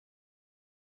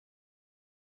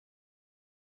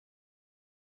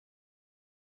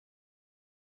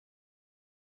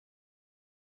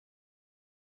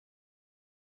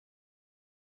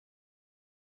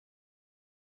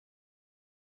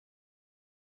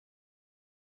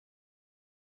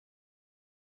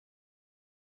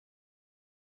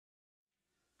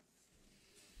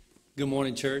Good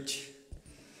morning, church.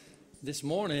 This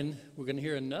morning, we're going to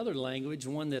hear another language,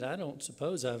 one that I don't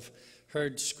suppose I've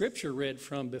heard scripture read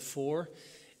from before.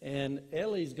 And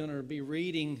Ellie's going to be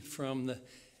reading from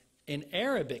in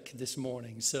Arabic this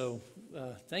morning. So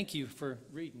thank you for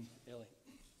reading, Ellie.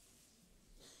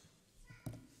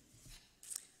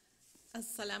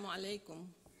 Assalamu alaikum.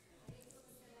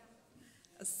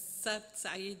 As-Sabt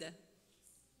Saida.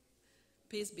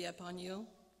 Peace be upon you.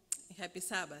 Happy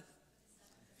Sabbath.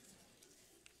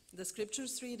 The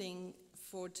scriptures reading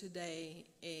for today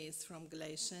is from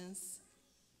Galatians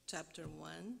chapter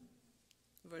 1,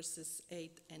 verses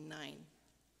 8 and 9.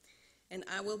 And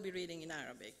I will be reading in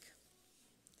Arabic.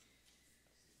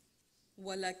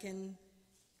 ولكن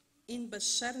إن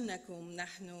بشرناكم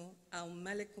نحن أو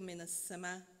ملك من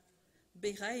السماء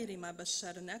بغير ما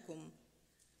بشرناكم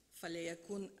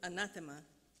فليكن أناثما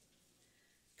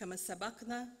كما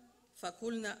سبقنا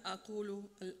فقلنا أقول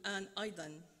الآن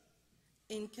أيضا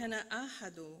إن كان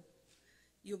أحد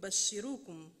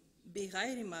يبشركم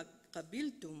بغير ما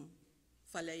قبلتم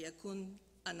فلا يكن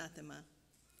أناثما.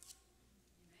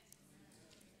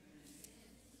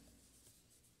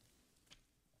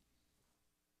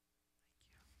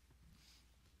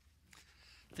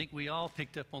 I think we all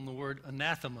picked up on the word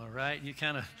anathema, right?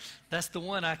 That's the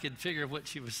one I could figure what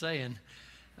she was saying.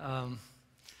 I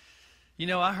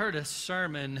heard a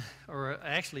sermon, or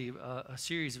actually a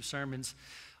series of sermons,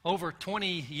 over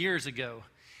 20 years ago.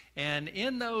 And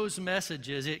in those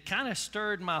messages, it kind of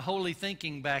stirred my holy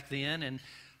thinking back then. And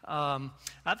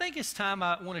I think it's time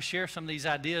I want to share some of these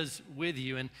ideas with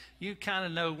you. And you kind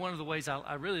of know one of the ways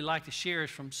I really like to share is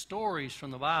from stories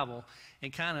from the Bible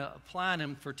and kind of applying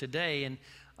them for today. And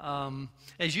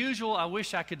as usual, I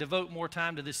wish I could devote more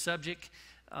time to this subject.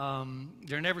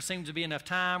 There never seems to be enough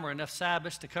time or enough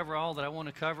Sabbaths to cover all that I want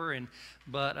to cover.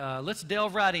 But let's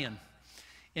delve right in.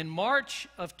 In March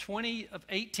of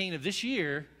 2018 of this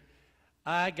year,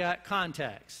 I got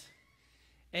contacts.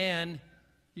 And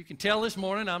you can tell this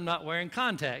morning I'm not wearing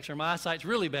contacts, or my eyesight's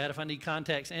really bad if I need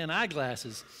contacts and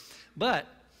eyeglasses. But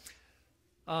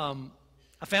I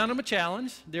found them a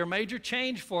challenge. They're a major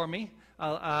change for me.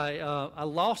 I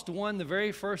lost one the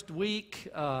very first week,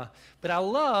 but I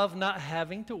love not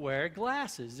having to wear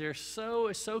glasses. It's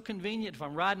so convenient if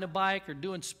I'm riding a bike or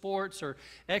doing sports or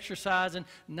exercising,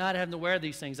 not having to wear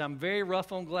these things. I'm very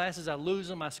rough on glasses. I lose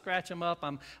them. I scratch them up.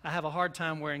 I have a hard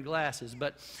time wearing glasses.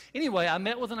 But anyway, I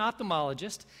met with an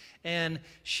ophthalmologist, and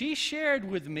she shared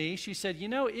with me, she said,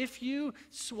 if you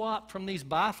swap from these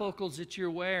bifocals that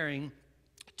you're wearing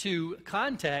to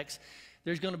contacts,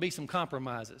 there's going to be some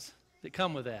compromises that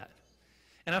come with that.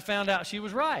 And I found out she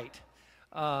was right.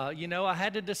 I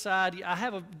had to decide.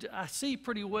 I see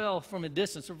pretty well from a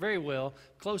distance, or very well.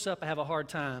 Close up, I have a hard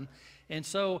time. And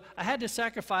so I had to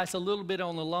sacrifice a little bit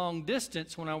on the long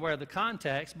distance when I wear the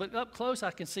contacts, but up close I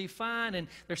can see fine, and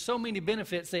there's so many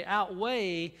benefits. They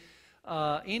outweigh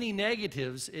any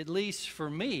negatives, at least for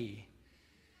me.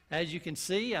 As you can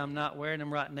see, I'm not wearing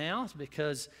them right now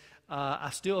because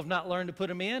I still have not learned to put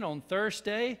them in. On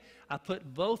Thursday, I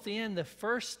put both in the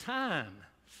first time.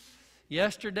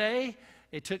 Yesterday,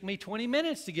 it took me 20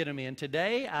 minutes to get them in.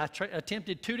 Today, I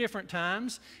attempted 2 different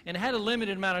times, and I had a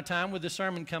limited amount of time with the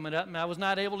sermon coming up, and I was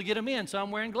not able to get them in, so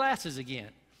I'm wearing glasses again.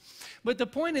 But the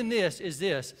point in this is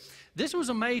this was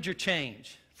a major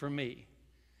change for me.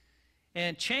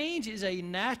 And change is a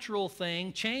natural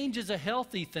thing. Change is a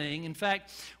healthy thing. In fact,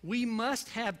 we must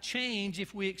have change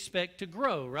if we expect to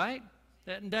grow, right?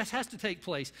 That has to take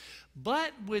place.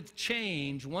 But with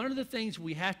change, one of the things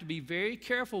we have to be very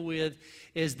careful with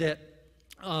is that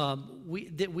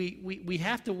we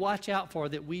have to watch out for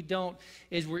that we don't,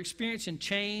 as we're experiencing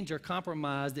change or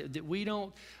compromise, that we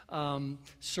don't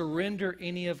surrender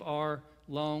any of our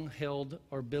long-held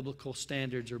or biblical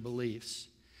standards or beliefs.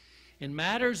 In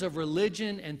matters of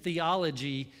religion and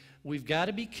theology, we've got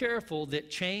to be careful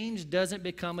that change doesn't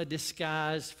become a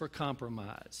disguise for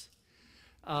compromise.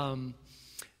 For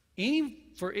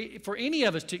any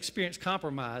of us to experience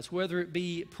compromise, whether it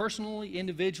be personally,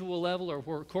 individual level, or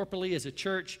corporately as a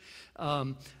church,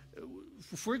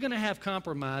 if we're going to have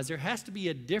compromise, there has to be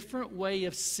a different way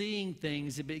of seeing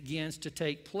things that begins to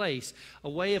take place, a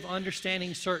way of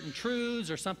understanding certain truths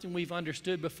or something we've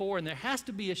understood before, and there has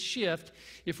to be a shift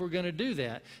if we're going to do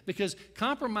that. Because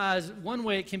compromise, one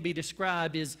way it can be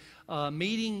described is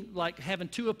meeting, like having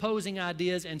 2 opposing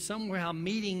ideas and somehow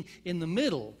meeting in the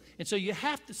middle. And so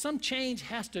some change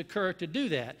has to occur to do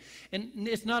that. And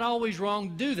it's not always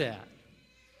wrong to do that.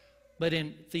 But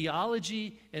in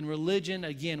theology and religion,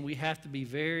 again, we have to be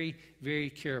very,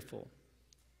 very careful.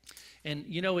 And,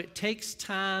 you know, it takes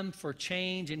time for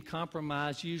change and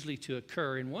compromise usually to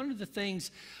occur. And one of the things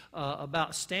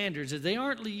about standards is they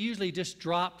aren't usually just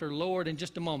dropped or lowered in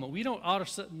just a moment. We don't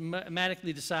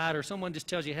automatically decide, or someone just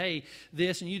tells you, hey,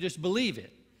 this, and you just believe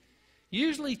it.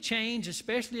 Usually change,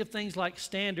 especially of things like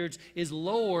standards, is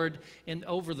lowered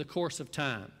over the course of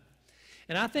time.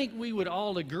 And I think we would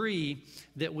all agree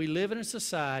that we live in a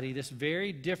society that's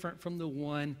very different from the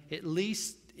one, at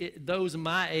least those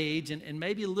my age and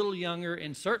maybe a little younger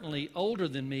and certainly older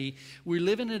than me. We're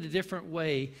living in a different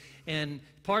way. And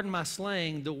pardon my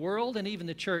slang, the world and even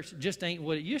the church just ain't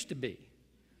what it used to be.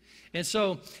 And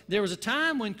so there was a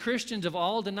time when Christians of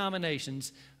all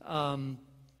denominations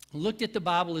looked at the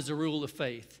Bible as a rule of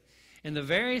faith. And the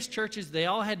various churches, they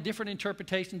all had different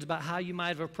interpretations about how you might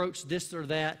have approached this or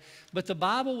that. But the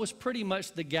Bible was pretty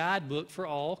much the guidebook for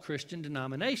all Christian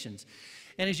denominations.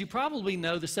 And as you probably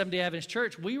know, the Seventh-day Adventist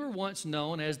Church, we were once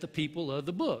known as the people of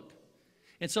the book.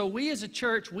 And so we as a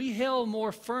church, we held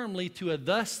more firmly to a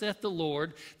thus saith the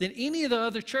Lord than any of the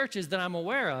other churches that I'm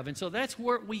aware of. And so that's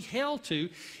what we held to.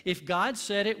 If God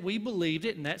said it, we believed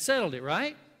it, and that settled it,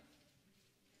 right?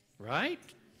 Right?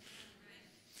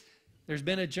 There's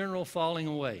been a general falling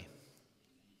away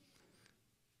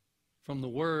from the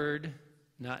Word,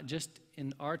 not just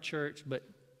in our church, but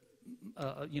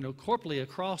corporately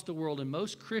across the world in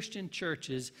most Christian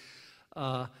churches.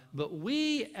 But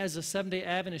we, as a Seventh-day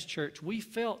Adventist church, we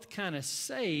felt kind of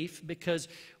safe because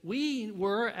we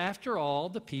were, after all,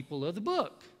 the people of the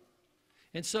book.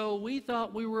 And so we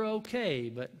thought we were okay.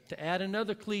 But to add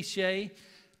another cliche,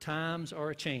 times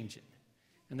are a-changing.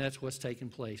 And that's what's taken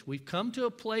place. We've come to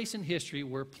a place in history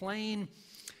where plain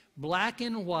black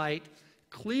and white,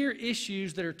 clear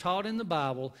issues that are taught in the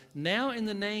Bible, now in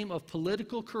the name of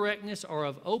political correctness or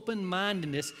of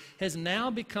open-mindedness, has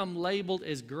now become labeled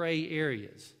as gray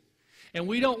areas. And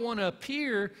we don't want to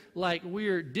appear like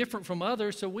we're different from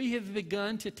others, so we have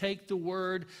begun to take the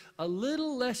Word a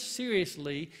little less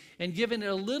seriously and given it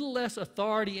a little less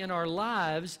authority in our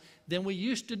lives than we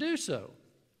used to do so.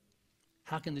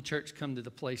 How can the church come to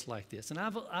the place like this? And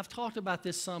I've talked about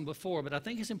this some before, but I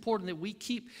think it's important that we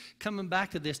keep coming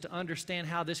back to this to understand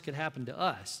how this could happen to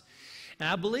us. And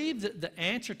I believe that the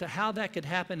answer to how that could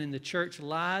happen in the church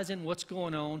lies in what's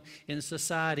going on in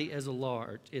society as a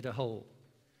whole.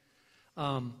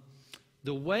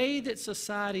 The way that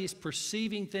society is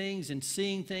perceiving things and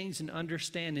seeing things and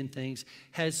understanding things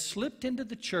has slipped into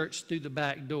the church through the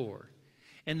back door.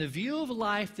 And the view of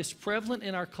life that's prevalent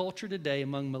in our culture today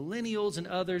among millennials and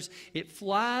others, it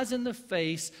flies in the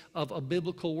face of a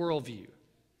biblical worldview.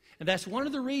 And that's one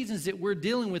of the reasons that we're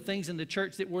dealing with things in the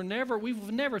church that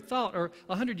we've never thought, or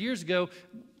 100 years ago,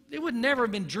 it would never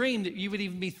have been dreamed that you would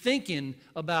even be thinking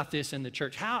about this in the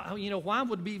church. Why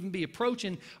would we even be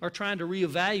approaching or trying to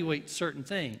reevaluate certain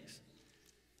things?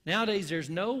 Nowadays, there's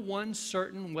no one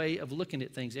certain way of looking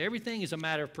at things. Everything is a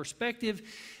matter of perspective,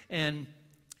 and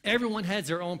everyone has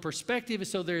their own perspective,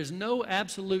 so there is no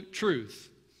absolute truth.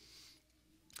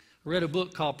 I read a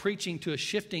book called Preaching to a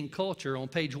Shifting Culture. On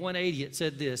page 180, it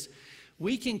said this: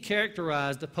 we can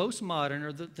characterize the postmodern,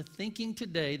 or the thinking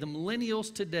today, the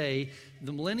millennials today,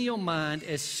 the millennial mind,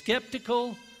 as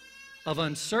skeptical of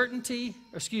skeptical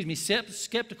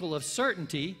of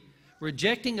certainty,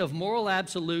 rejecting of moral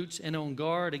absolutes, and on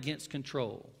guard against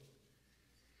control.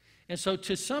 And so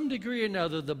to some degree or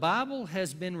another, the Bible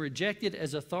has been rejected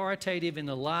as authoritative in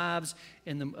the lives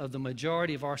of the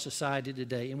majority of our society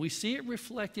today. And we see it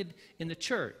reflected in the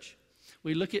church.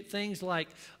 We look at things like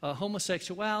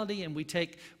homosexuality, and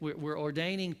we're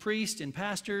ordaining priests and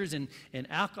pastors, and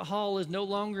alcohol is no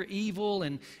longer evil,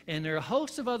 and there are a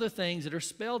host of other things that are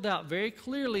spelled out very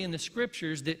clearly in the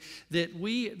Scriptures that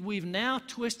we've now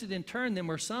twisted and turned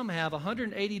them, or some have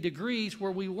 180 degrees,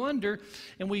 where we wonder,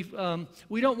 and we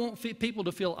don't want people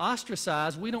to feel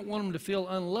ostracized. We don't want them to feel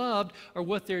unloved, or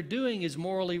what they're doing is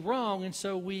morally wrong, and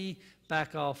so we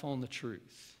back off on the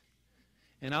truth.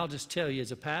 And I'll just tell you,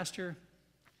 as a pastor,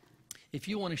 if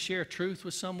you want to share truth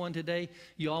with someone today,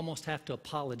 you almost have to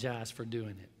apologize for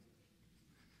doing it.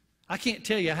 I can't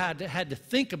tell you how I had to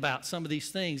think about some of these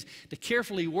things, to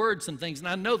carefully word some things, and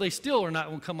I know they still are not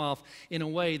going to come off in a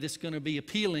way that's going to be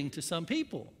appealing to some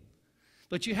people.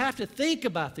 But you have to think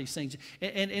about these things.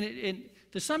 And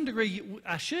to some degree,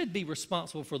 I should be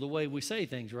responsible for the way we say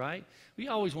things, right? We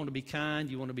always want to be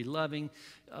kind, you want to be loving,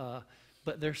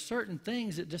 but there's certain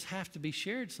things that just have to be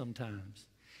shared sometimes.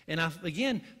 And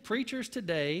again, preachers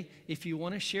today, if you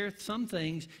want to share some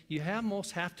things, you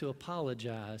almost have to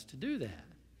apologize to do that.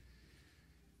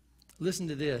 Listen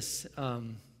to this.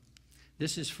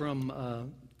 This is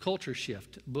from Culture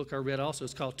Shift, a book I read also.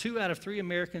 It's called 2 out of 3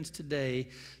 Americans Today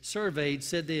surveyed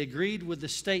said they agreed with the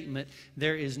statement,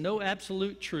 there is no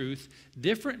absolute truth.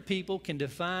 Different people can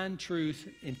define truth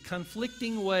in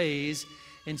conflicting ways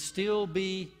and still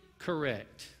be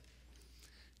correct.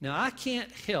 Now, I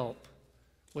can't help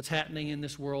what's happening in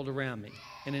this world around me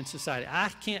and in society. I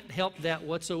can't help that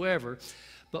whatsoever.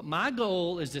 But my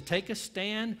goal is to take a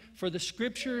stand for the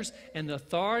Scriptures and the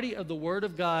authority of the Word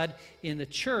of God in the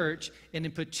church, and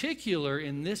in particular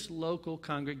in this local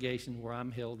congregation where I'm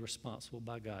held responsible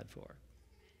by God for.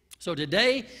 So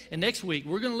today and next week,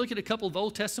 we're going to look at a couple of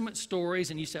Old Testament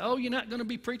stories, and you say, oh, you're not going to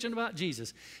be preaching about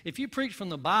Jesus. If you preach from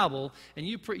the Bible and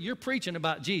you're preaching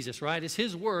about Jesus, right? It's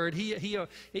His Word.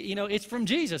 It's from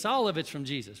Jesus. All of it's from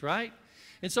Jesus, right?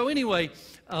 And so anyway,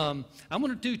 I'm going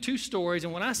to do 2 stories.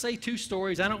 And when I say 2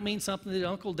 stories, I don't mean something that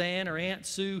Uncle Dan or Aunt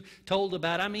Sue told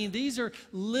about. I mean, these are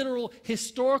literal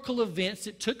historical events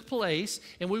that took place,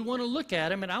 and we want to look at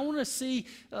them, and I want to see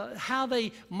how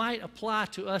they might apply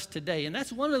to us today. And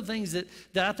that's one of the things that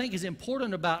I think is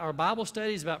important about our Bible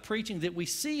studies, about preaching, that we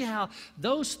see how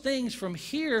those things from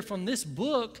here, from this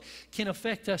book, can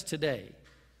affect us today.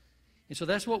 And so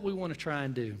that's what we want to try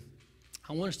and do.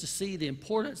 I want us to see the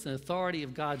importance and authority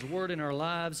of God's Word in our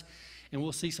lives, and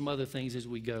we'll see some other things as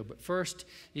we go. But first,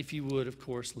 if you would, of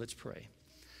course, let's pray.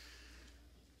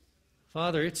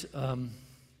 Father, it's a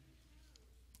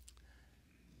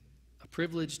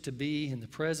privilege to be in the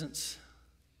presence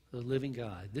of the living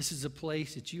God. This is a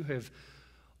place that you have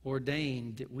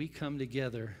ordained that we come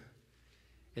together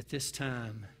at this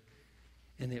time,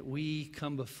 and that we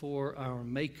come before our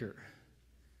Maker,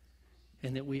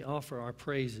 and that we offer our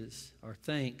praises, our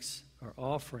thanks, our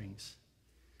offerings,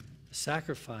 the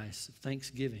sacrifice of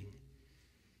thanksgiving.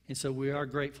 And so we are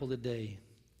grateful today.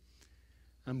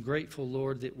 I'm grateful,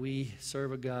 Lord, that we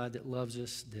serve a God that loves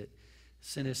us, that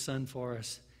sent His Son for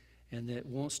us, and that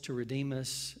wants to redeem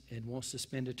us and wants to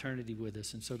spend eternity with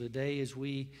us. And so today, as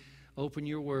we open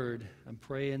your word, I'm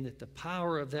praying that the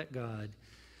power of that God,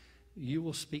 you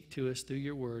will speak to us through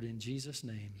your word. In Jesus'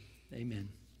 name, amen.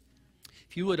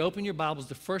 If you would open your Bibles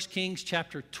to 1 Kings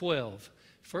chapter 12.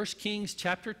 1 Kings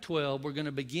chapter 12, we're going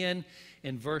to begin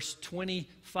in verse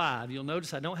 25. You'll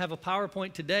notice I don't have a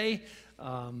PowerPoint today.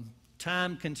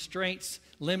 Time constraints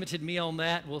limited me on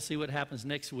that. We'll see what happens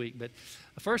next week. But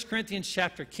 1 Kings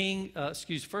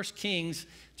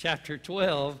chapter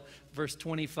 12, verse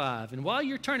 25. And while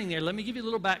you're turning there, let me give you a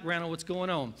little background on what's going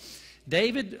on.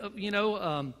 David,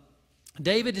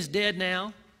 David is dead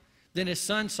now. Then his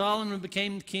son Solomon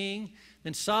became king.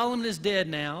 Then Solomon is dead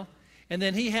now. And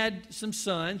then he had some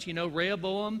sons,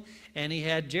 Rehoboam, and he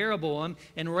had Jeroboam.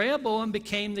 And Rehoboam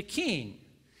became the king.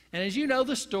 And as you know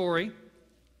the story,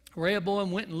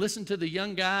 Rehoboam went and listened to the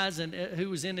young guys who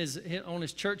was on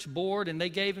his church board, and they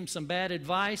gave him some bad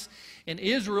advice. And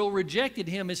Israel rejected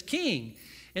him as king.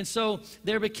 And so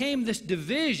there became this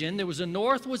division. There was the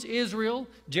north was Israel.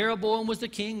 Jeroboam was the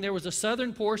king. There was a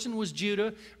southern portion was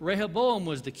Judah. Rehoboam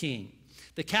was the king.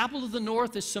 The capital of the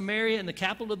north is Samaria, and the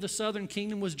capital of the southern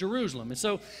kingdom was Jerusalem. And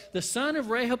so the son of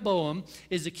Rehoboam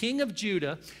is the king of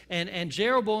Judah, and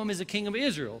Jeroboam is the king of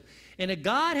Israel. And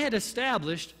God had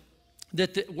established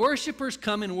that the worshipers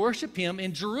come and worship him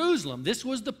in Jerusalem. This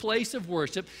was the place of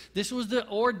worship. This was the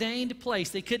ordained place.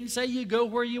 They couldn't say you go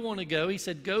where you want to go. He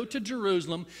said, go to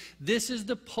Jerusalem. This is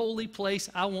the holy place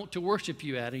I want to worship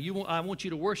you at, and I want you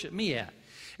to worship me at.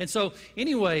 And so,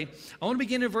 anyway, I want to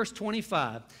begin in verse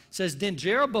 25. It says, then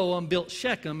Jeroboam built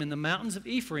Shechem in the mountains of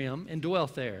Ephraim and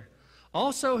dwelt there.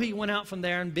 Also, he went out from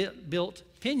there and built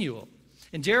Penuel.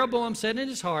 And Jeroboam said in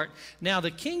his heart, now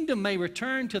the kingdom may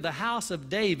return to the house of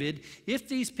David if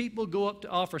these people go up to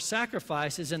offer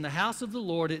sacrifices in the house of the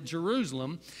Lord at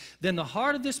Jerusalem. Then the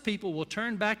heart of this people will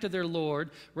turn back to their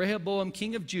Lord, Rehoboam,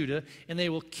 king of Judah, and they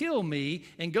will kill me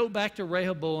and go back to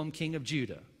Rehoboam, king of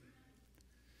Judah.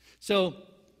 So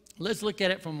let's look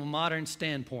at it from a modern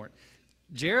standpoint.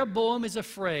 Jeroboam is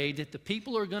afraid that the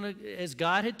people are going to, as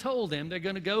God had told them, they're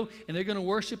going to go and they're going to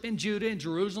worship in Judah and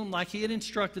Jerusalem like he had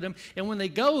instructed them. And when they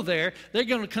go there, they're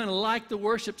going to kind of like the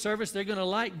worship service. They're going to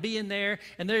like being there,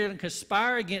 and they're going to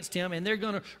conspire against him, and they're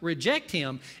going to reject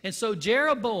him. And so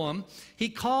Jeroboam, he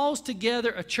calls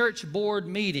together a church board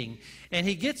meeting. And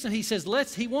he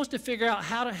says, he wants to figure out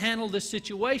how to handle this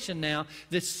situation now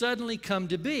that's suddenly come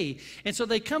to be. And so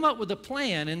they come up with a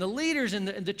plan, and the leaders and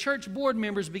the church board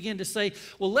members begin to say,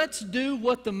 well, let's do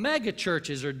what the mega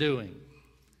churches are doing.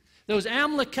 Those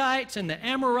Amalekites and the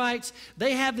Amorites,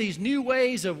 they have these new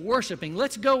ways of worshiping.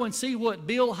 Let's go and see what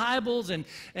Bill Hybels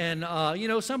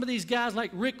and some of these guys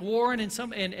like Rick Warren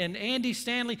and Andy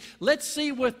Stanley, let's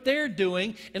see what they're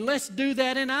doing, and let's do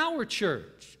that in our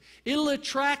church. It'll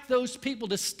attract those people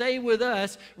to stay with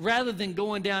us rather than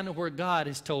going down to where God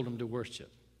has told them to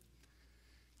worship.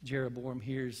 Jeroboam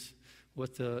hears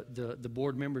what the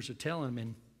board members are telling him,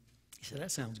 and he said,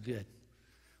 that sounds good.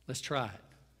 Let's try it.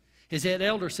 His head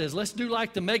elder says, let's do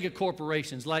like the mega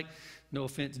corporations, like, no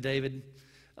offense, David.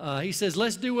 He says,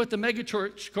 let's do what the mega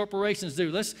church corporations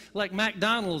do. Let's, like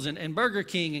McDonald's and Burger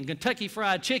King and Kentucky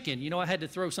Fried Chicken. You know, I had to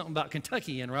throw something about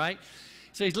Kentucky in, right?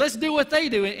 So he says, let's do what they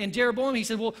do. And Jeroboam, he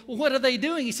said, well, what are they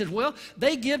doing? He said, well,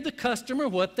 they give the customer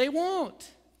what they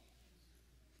want.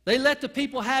 They let the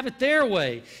people have it their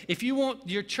way. If you want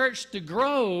your church to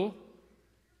grow,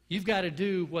 you've got to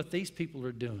do what these people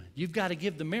are doing. You've got to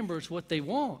give the members what they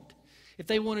want. If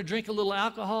they want to drink a little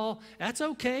alcohol, that's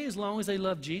okay as long as they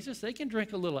love Jesus. They can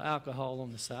drink a little alcohol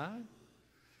on the side.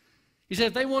 He said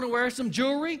if they want to wear some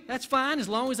jewelry, that's fine as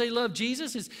long as they love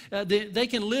Jesus. They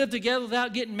can live together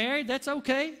without getting married, that's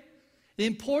okay. The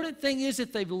important thing is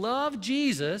that they love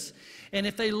Jesus, and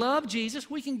if they love Jesus,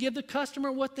 we can give the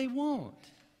customer what they want.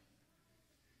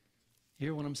 You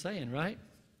hear what I'm saying, right?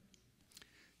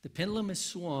 The pendulum has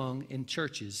swung in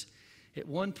churches. At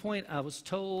one point, I was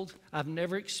told, I've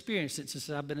never experienced it since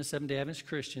I've been a Seventh-day Adventist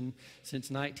Christian since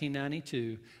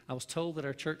 1992. I was told that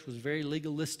our church was very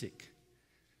legalistic.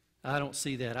 I don't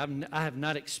see that. I have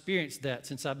not experienced that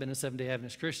since I've been a Seventh-day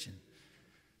Adventist Christian.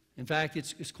 In fact,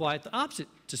 it's quite the opposite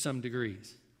to some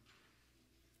degrees.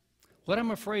 What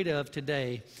I'm afraid of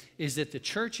today is that the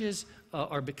churches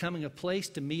are becoming a place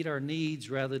to meet our needs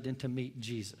rather than to meet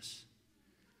Jesus.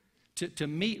 To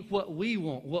meet what we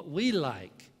want, what we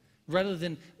like, rather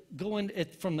than going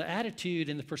from the attitude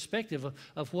and the perspective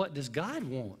of what does God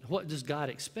want, what does God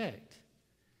expect.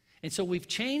 And so we've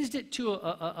changed it to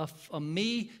a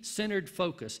me-centered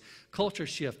focus. Culture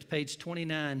Shift, page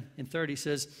 29 and 30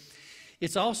 says,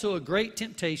 it's also a great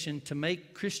temptation to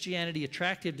make Christianity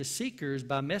attractive to seekers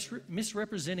by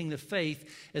misrepresenting the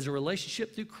faith as a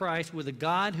relationship through Christ with a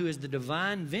God who is the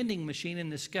divine vending machine in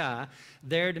the sky,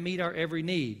 there to meet our every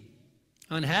need.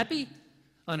 Unhappy?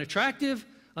 Unattractive?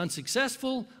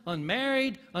 Unsuccessful?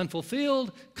 Unmarried?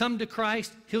 Unfulfilled? Come to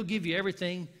Christ. He'll give you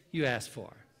everything you ask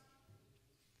for.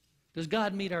 Does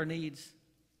God meet our needs?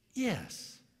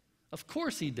 Yes. Of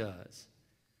course He does.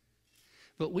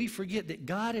 But we forget that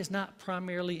God is not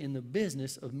primarily in the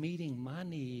business of meeting my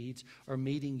needs or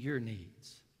meeting your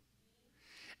needs.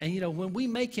 And, you know, when we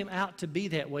make Him out to be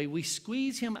that way, we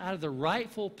squeeze Him out of the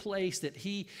rightful place that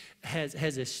He has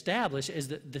established as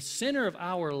the center of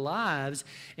our lives.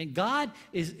 And God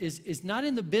is not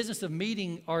in the business of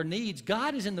meeting our needs.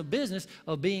 God is in the business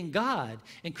of being God.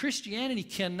 And Christianity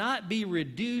cannot be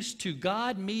reduced to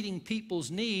God meeting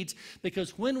people's needs,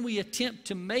 because when we attempt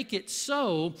to make it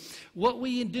so, what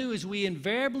we do is we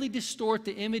invariably distort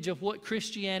the image of what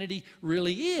Christianity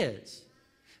really is.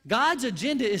 God's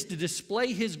agenda is to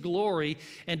display His glory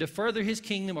and to further His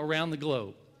kingdom around the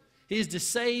globe. He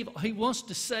wants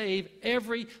to save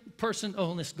every person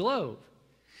on this globe.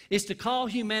 It's to call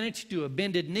humanity to a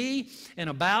bended knee and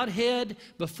a bowed head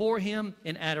before Him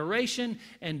in adoration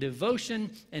and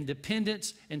devotion and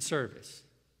dependence and service.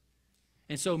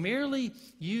 And so merely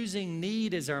using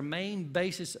need as our main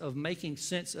basis of making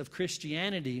sense of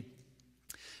Christianity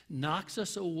knocks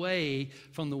us away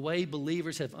from the way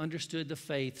believers have understood the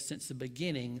faith since the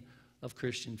beginning of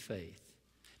Christian faith.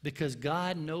 Because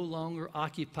God no longer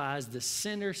occupies the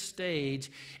center stage,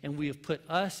 and we have put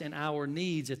us and our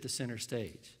needs at the center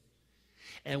stage.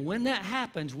 And when that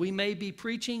happens, we may be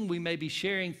preaching, we may be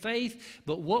sharing faith,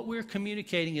 but what we're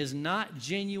communicating is not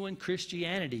genuine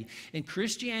Christianity. In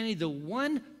Christianity, the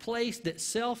one place that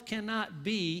self cannot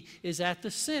be is at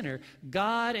the center.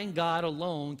 God and God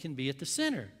alone can be at the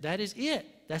center. That is it.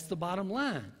 That's the bottom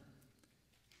line.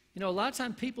 You know, a lot of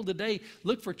times people today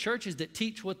look for churches that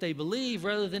teach what they believe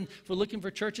rather than for looking for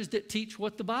churches that teach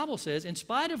what the Bible says in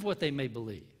spite of what they may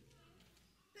believe.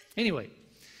 Anyway,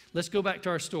 let's go back to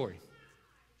our story.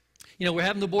 You know, we're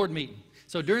having the board meeting.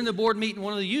 So during the board meeting,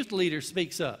 one of the youth leaders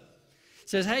speaks up.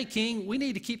 Says, hey, King, we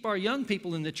need to keep our young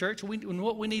people in the church. And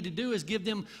what we need to do is give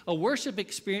them a worship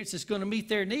experience that's going to meet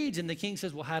their needs. And the king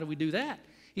says, well, how do we do that?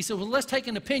 He said, well, let's take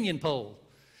an opinion poll.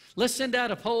 Let's send out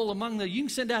a poll you can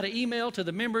send out an email to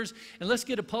the members, and let's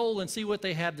get a poll and see what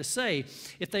they have to say.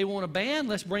 If they want a band,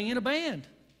 let's bring in a band.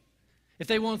 If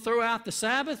they want to throw out the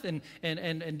Sabbath and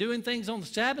doing things on the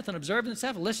Sabbath and observing the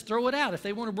Sabbath, let's throw it out. If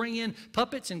they want to bring in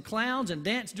puppets and clowns and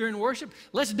dance during worship,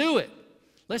 let's do it.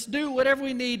 Let's do whatever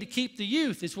we need to keep the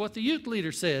youth. It's what the youth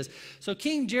leader says. So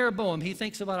King Jeroboam, he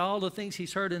thinks about all the things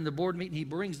he's heard in the board meeting. He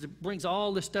brings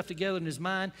all this stuff together in his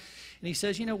mind. And he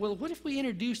says, you know, well, what if we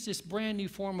introduce this brand new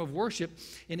form of worship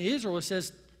in Israel? It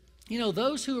says, You know,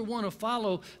 those who want to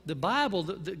follow the Bible,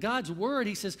 God's Word,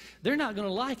 he says, they're not going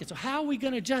to like it. So how are we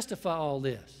going to justify all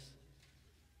this?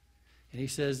 And he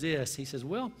says this. He says,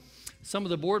 well, some of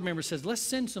the board members says, let's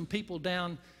send some people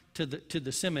down to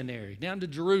the seminary, down to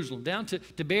Jerusalem, down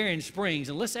to Berrien Springs,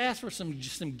 and let's ask for some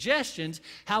suggestions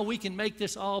how we can make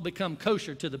this all become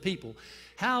kosher to the people,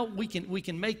 how we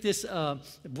can make this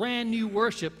brand new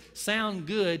worship sound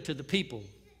good to the people.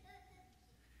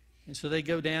 And so they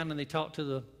go down and they talk to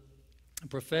the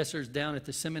professors down at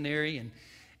the seminary,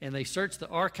 and they search the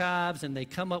archives, and they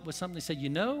come up with something. They said, you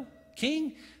know,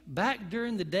 King, back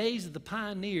during the days of the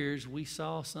pioneers, we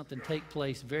saw something take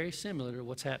place very similar to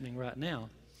what's happening right now.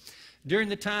 During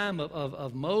the time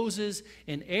of Moses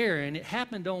and Aaron, it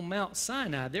happened on Mount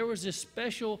Sinai. There was this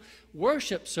special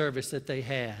worship service that they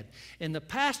had. And the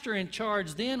pastor in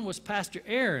charge then was Pastor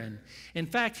Aaron. In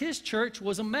fact, his church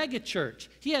was a mega church.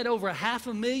 He had over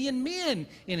 500,000 men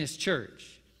in his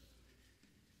church.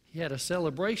 He had a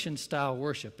celebration style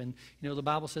worship. And, you know, the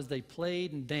Bible says they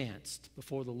played and danced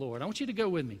before the Lord. I want you to go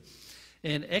with me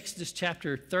in Exodus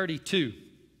chapter 32.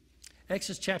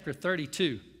 Exodus chapter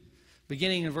 32.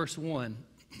 Beginning in verse 1.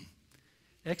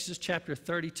 Exodus chapter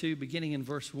 32, beginning in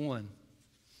verse 1.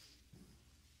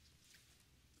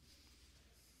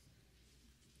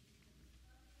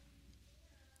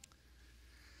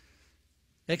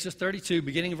 Exodus 32,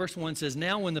 beginning in verse 1 says,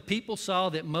 Now when the people saw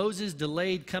that Moses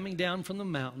delayed coming down from the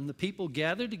mountain, the people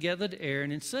gathered together to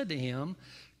Aaron and said to him,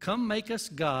 Come make us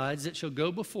gods that shall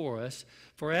go before us.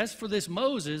 For as for this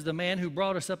Moses, the man who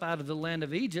brought us up out of the land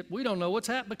of Egypt, we don't know what's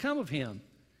become of him.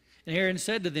 And Aaron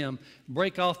said to them,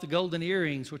 Break off the golden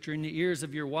earrings which are in the ears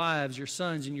of your wives, your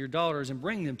sons, and your daughters, and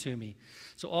bring them to me.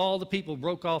 So all the people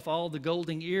broke off all the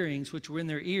golden earrings which were in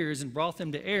their ears and brought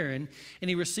them to Aaron. And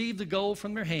he received the gold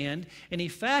from their hand, and he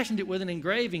fashioned it with an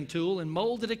engraving tool and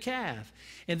molded a calf.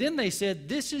 And then they said,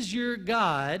 This is your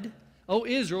God, O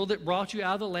Israel, that brought you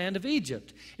out of the land of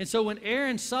Egypt. And so when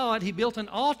Aaron saw it, he built an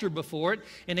altar before it,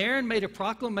 and Aaron made a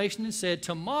proclamation and said,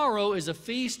 Tomorrow is a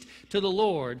feast to the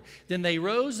Lord. Then they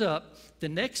rose up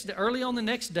early on the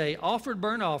next day, offered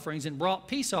burnt offerings and brought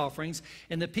peace offerings,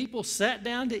 and the people sat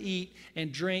down to eat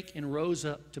and drink and rose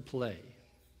up to play.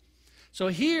 So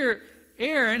here,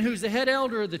 Aaron, who's the head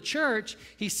elder of the church,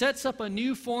 he sets up a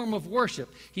new form of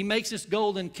worship. He makes this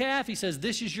golden calf. He says,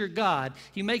 This is your God.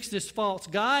 He makes this false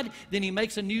god. Then he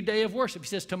makes a new day of worship. He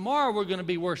says, Tomorrow we're going to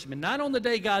be worshiping. Not on the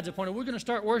day God's appointed. We're going to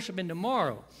start worshiping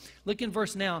tomorrow. Look in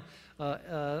verse now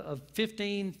of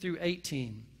 15 through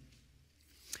 18.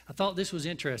 I thought this was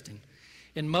interesting.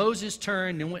 And Moses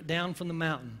turned and went down from the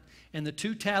mountain, and the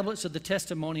 2 tablets of the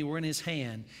testimony were in his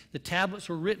hand. The tablets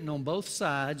were written on both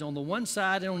sides. On the one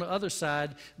side and on the other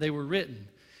side they were written.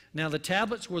 Now the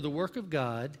tablets were the work of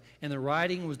God, and the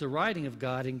writing was the writing of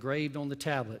God engraved on the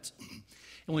tablets.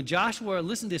 And when Joshua,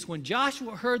 listen to this, when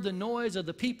Joshua heard the noise of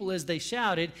the people as they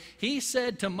shouted, he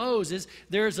said to Moses,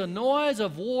 There's a noise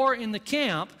of war in the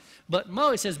camp. But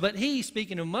Moses says, but he,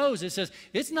 speaking of Moses, says,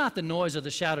 It's not the noise of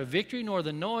the shout of victory, nor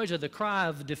the noise of the cry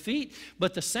of defeat,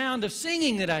 but the sound of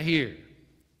singing that I hear.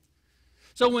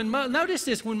 So notice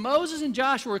this, when Moses and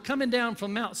Joshua were coming down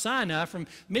from Mount Sinai, from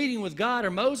meeting with God,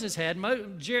 or Moses had,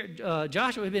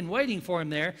 Joshua had been waiting for him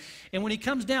there, and when he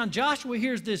comes down, Joshua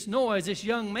hears this noise, this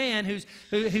young man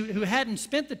who hadn't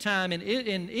spent the time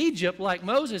in Egypt like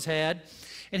Moses had,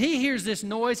 and he hears this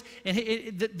noise, and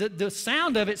the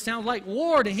sound of it sounds like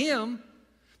war to him.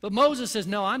 But Moses says,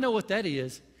 No, I know what that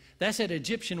is. That's that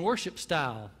Egyptian worship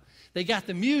style. They got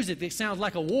the music that sounds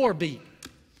like a war beat.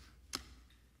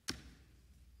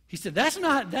 He said, That's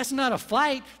not a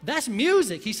fight. That's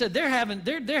music. He said, They're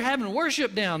having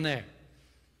worship down there.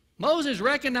 Moses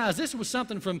recognized this was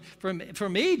something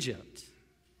from Egypt.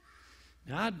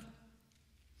 Now, I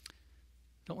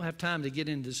don't have time to get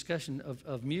into discussion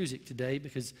of music today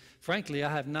because, frankly, I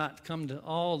have not come to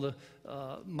all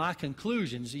my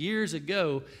conclusions. Years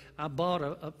ago, I bought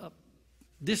a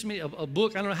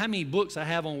book. I don't know how many books I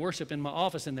have on worship in my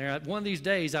office in there. One of these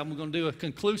days, I'm going to do a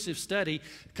conclusive study,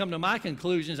 come to my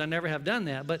conclusions. I never have done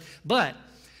that. But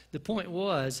the point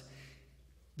was,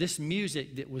 this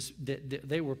music that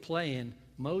they were playing,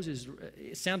 Moses,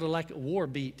 it sounded like a war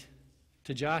beat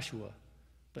to Joshua,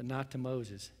 but not to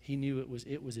Moses. He knew it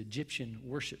was Egyptian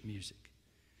worship music.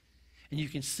 And you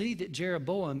can see that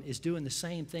Jeroboam is doing the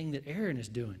same thing that Aaron is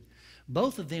doing.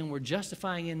 Both of them were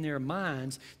justifying in their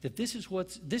minds that this is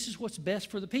what's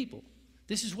best for the people.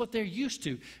 This is what they're used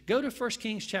to. Go to 1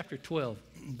 Kings chapter 12.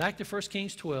 Back to 1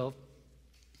 Kings 12.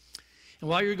 And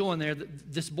while you're going there,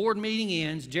 this board meeting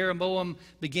ends. Jeroboam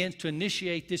begins to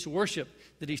initiate this worship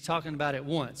that he's talking about at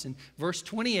once. In verse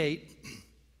 28,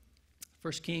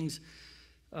 1 Kings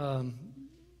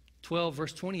 12,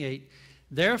 verse 28.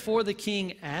 Therefore the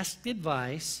king asked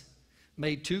advice,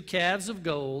 made 2 calves of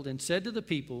gold, and said to the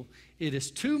people, it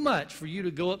is too much for you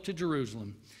to go up to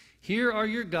Jerusalem. Here are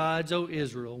your gods, O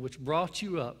Israel, which brought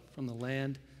you up from the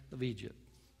land of Egypt.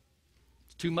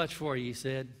 It's too much for you, he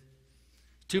said.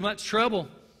 Too much trouble.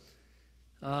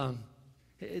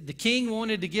 The king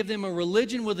wanted to give them a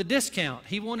religion with a discount.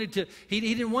 He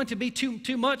didn't want to be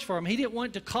too much for them. He didn't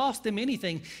want it to cost them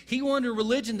anything. He wanted a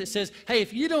religion that says, hey,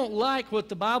 if you don't like what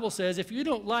the Bible says, if you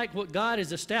don't like what God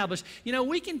has established,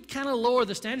 we can kind of lower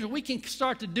the standards. We can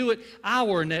start to do it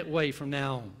our way from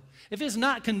now on. If it's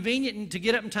not convenient to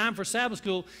get up in time for Sabbath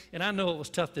school, and I know it was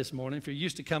tough this morning. If you're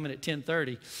used to coming at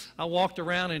 10:30, I walked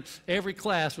around and every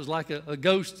class was like a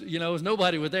ghost. There was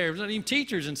nobody was there. There was not even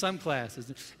teachers in some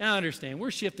classes. And I understand.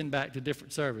 We're shifting back to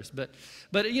different service. But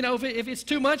if it's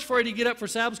too much for you to get up for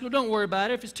Sabbath school, don't worry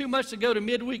about it. If it's too much to go to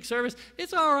midweek service,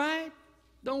 it's all right.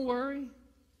 Don't worry.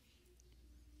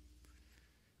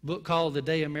 A book called The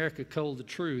Day America Told the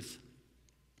Truth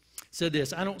said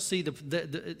this. I don't see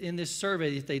in this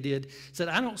survey that they did, said,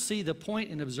 I don't see the point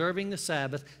in observing the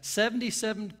Sabbath.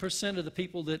 77% of the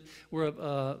people that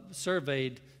were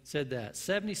surveyed said that.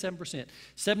 77%.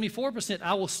 74%,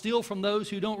 I will steal from those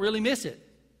who don't really miss it.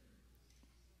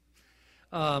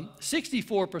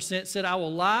 64% said, I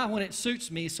will lie when it suits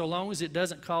me so long as it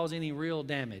doesn't cause any real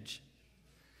damage.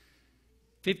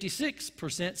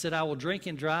 56% said, I will drink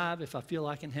and drive if I feel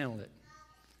I can handle it.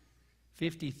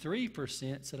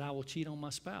 53% said, I will cheat on my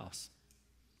spouse.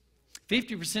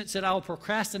 50% said, I will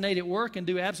procrastinate at work and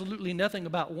do absolutely nothing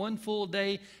about 1 full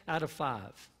day out of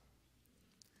 5.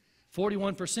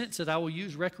 41% said, I will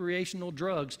use recreational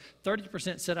drugs.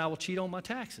 30% said, I will cheat on my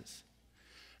taxes.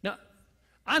 Now,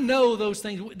 I know those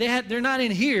things. They're not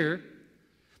in here,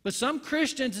 but some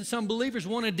Christians and some believers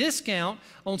want a discount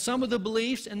on some of the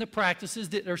beliefs and the practices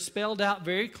that are spelled out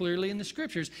very clearly in the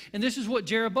Scriptures. And this is what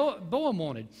Jeroboam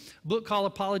wanted. A book called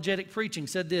Apologetic Preaching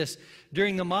said this: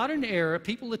 during the modern era,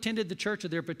 people attended the church of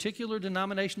their particular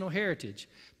denominational heritage.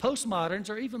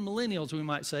 Postmoderns, or even millennials, we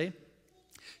might say,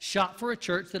 shop for a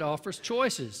church that offers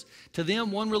choices. To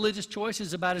them, one religious choice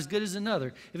is about as good as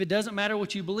another. If it doesn't matter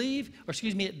what you believe,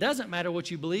 it doesn't matter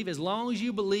what you believe, as long as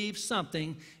you believe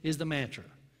something is the mantra.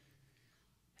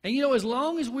 And as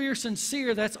long as we are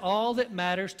sincere, that's all that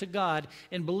matters to God.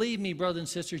 And believe me, brothers and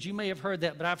sisters, you may have heard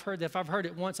that, but I've heard that. If I've heard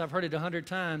it once, I've heard it 100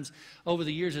 times over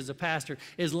the years as a pastor.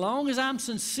 As long as I'm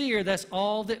sincere, that's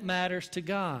all that matters to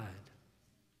God.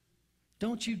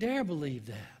 Don't you dare believe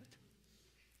that.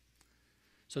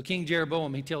 So King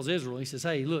Jeroboam, he tells Israel, he says,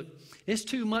 hey, look, it's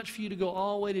too much for you to go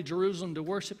all the way to Jerusalem to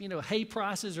worship. Hay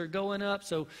prices are going up,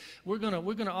 so we're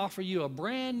gonna offer you a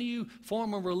brand new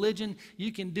form of religion.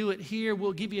 You can do it here.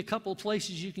 We'll give you a couple of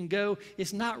places you can go.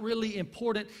 It's not really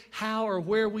important how or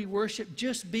where we worship.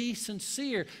 Just be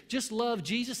sincere. Just love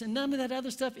Jesus, and none of that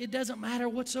other stuff, it doesn't matter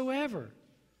whatsoever.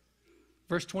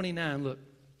 Verse 29, look.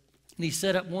 And he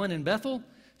set up one in Bethel.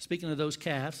 Speaking of those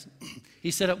calves, he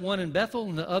set up one in Bethel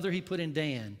and the other he put in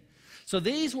Dan. So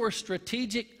these were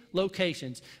strategic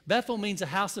locations. Bethel means a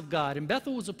house of God. And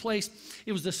Bethel was a place,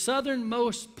 it was the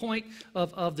southernmost point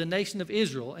of the nation of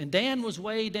Israel. And Dan was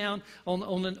way down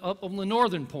on the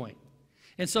northern point.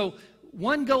 And so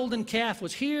one golden calf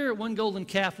was here, one golden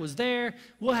calf was there.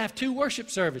 We'll have 2 worship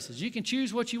services. You can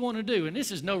choose what you want to do. And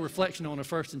this is no reflection on a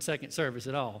first and second service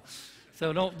at all.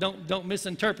 So don't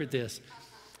misinterpret this.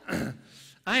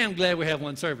 I am glad we have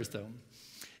one service, though.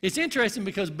 It's interesting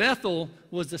because Bethel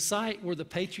was the site where the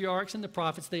patriarchs and the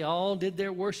prophets, they all did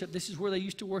their worship. This is where they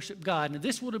used to worship God. And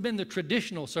this would have been the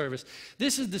traditional service.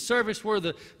 This is the service where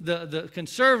the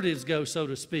conservatives go, so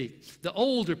to speak. The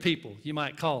older people, you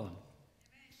might call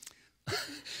them.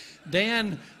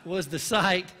 Dan was the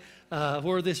site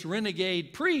where this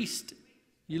renegade priest,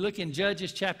 you look in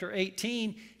Judges chapter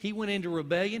 18, he went into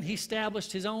rebellion. He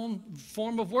established his own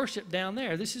form of worship down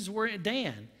there. This is where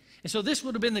Dan. And so this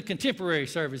would have been the contemporary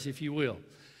service, if you will.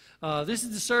 This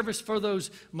is the service for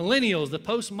those millennials, the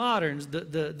postmoderns,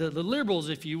 the liberals,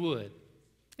 if you would.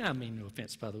 I mean no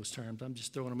offense by those terms. I'm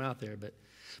just throwing them out there.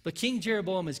 But King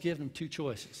Jeroboam has given them 2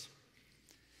 choices.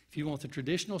 If you want the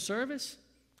traditional service,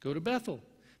 go to Bethel.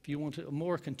 If you want a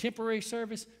more contemporary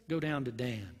service, go down to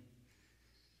Dan.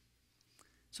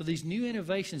 So these new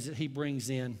innovations that he brings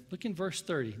in, look in verse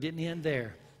 30, didn't end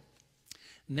there.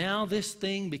 Now this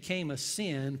thing became a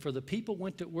sin, for the people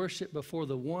went to worship before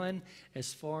the one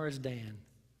as far as Dan.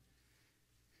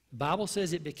 The Bible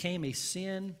says it became a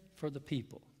sin for the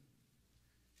people.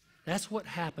 That's what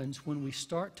happens when we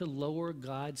start to lower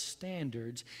God's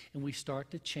standards and we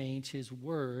start to change His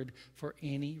word for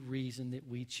any reason that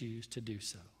we choose to do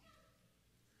so.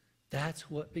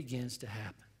 That's what begins to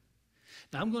happen.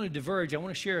 Now, I'm going to diverge. I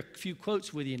want to share a few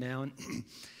quotes with you now.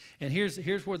 And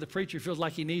here's where the preacher feels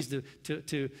like he needs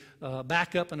to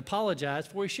back up and apologize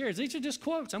before he shares. These are just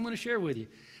quotes I'm going to share with you.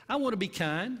 I want to be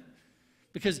kind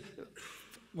because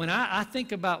when I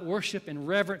think about worship and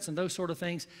reverence and those sort of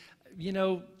things,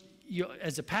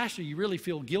 as a pastor, you really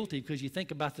feel guilty because you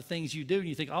think about the things you do and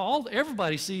you think,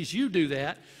 everybody sees you do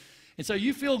that. And so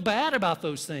you feel bad about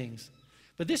those things.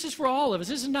 But this is for all of us.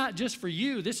 This is not just for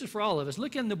you. This is for all of us.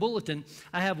 Look in the bulletin.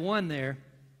 I have one there.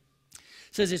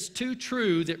 It says, it's too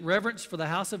true that reverence for the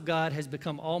house of God has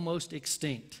become almost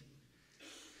extinct.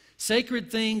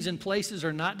 Sacred things and places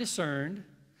are not discerned.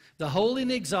 The holy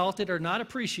and exalted are not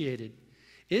appreciated.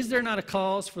 Is there not a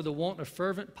cause for the want of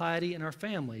fervent piety in our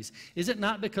families? Is it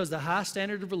not because the high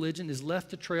standard of religion is left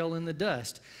to trail in the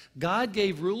dust? God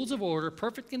gave rules of order,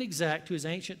 perfect and exact, to his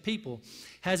ancient people.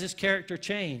 Has his character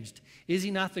changed? Is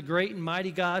he not the great and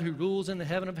mighty God who rules in the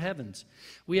heaven of heavens?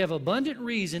 We have abundant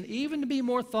reason even to be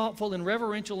more thoughtful and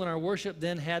reverential in our worship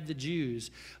than had the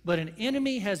Jews. But an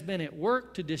enemy has been at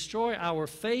work to destroy our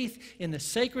faith in the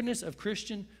sacredness of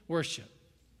Christian worship.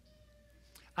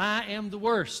 I am the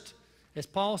worst. As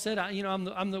Paul said,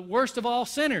 I'm the worst of all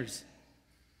sinners.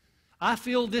 I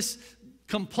feel this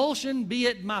compulsion, be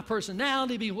it my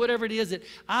personality, be whatever it is, that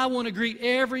I want to greet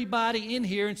everybody in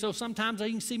here. And so sometimes you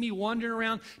can see me wandering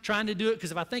around trying to do it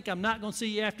because if I think I'm not going to see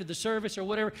you after the service or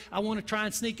whatever, I want to try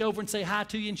and sneak over and say hi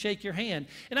to you and shake your hand.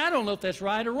 And I don't know if that's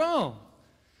right or wrong.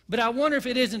 But I wonder if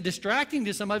it isn't distracting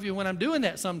to some of you when I'm doing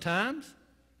that sometimes.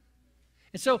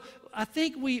 And so I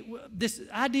think this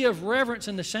idea of reverence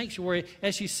in the sanctuary,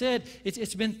 as she said,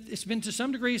 it's been to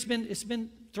some degree it's been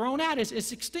thrown out.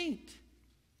 It's extinct.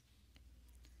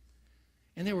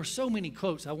 And there were so many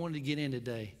quotes I wanted to get in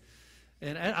today.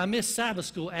 And I missed Sabbath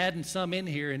school adding some in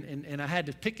here, and I had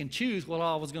to pick and choose what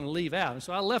all I was going to leave out. And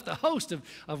so I left a host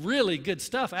of really good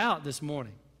stuff out this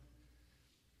morning.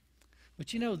 But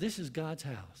this is God's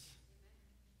house.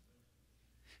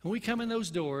 When we come in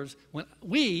those doors,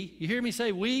 you hear me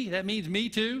say we, that means me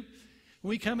too. When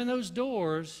we come in those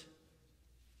doors,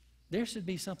 there should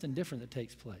be something different that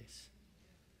takes place.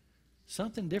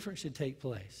 Something different should take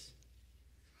place.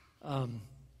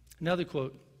 Another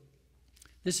quote.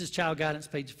 This is Child Guidance,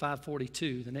 page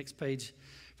 542, the next page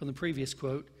from the previous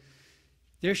quote.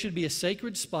 There should be a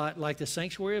sacred spot like the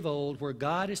sanctuary of old where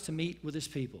God is to meet with his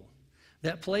people.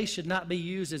 That place should not be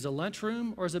used as a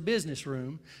lunchroom or as a business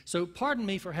room. So pardon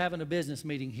me for having a business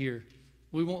meeting here.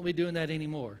 We won't be doing that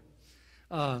anymore.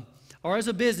 Or as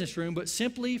a business room, but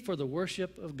simply for the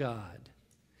worship of God.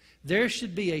 There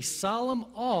should be a solemn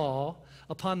awe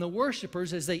upon the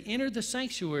worshipers as they enter the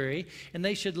sanctuary, and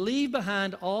they should leave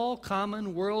behind all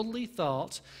common worldly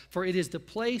thoughts, for it is the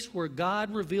place where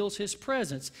God reveals his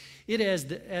presence. It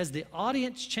is as the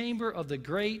audience chamber of the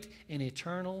great and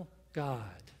eternal God.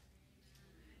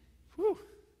 Whew.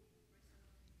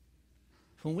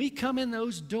 When we come in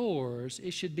those doors,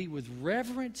 it should be with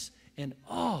reverence and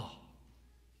awe.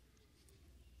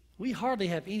 We hardly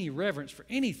have any reverence for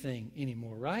anything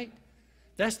anymore, right?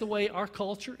 That's the way our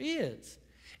culture is.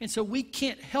 And so we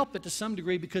can't help it to some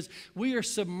degree because we are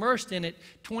submersed in it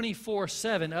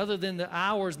 24/7. Other than the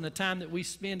hours and the time that we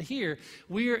spend here,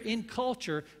 we are in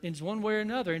culture in one way or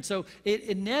another. And so it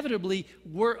inevitably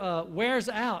wears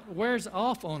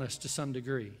off on us to some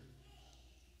degree.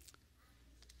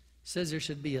 It says there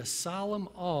should be a solemn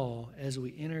awe as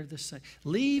we enter the sanctuary.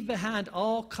 Leave behind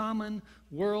all common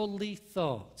worldly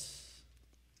thoughts.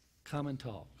 Common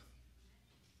talk.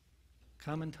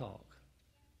 Common talk.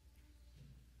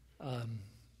 I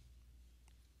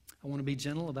want to be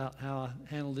gentle about how I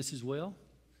handle this as well.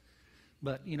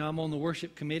 But, I'm on the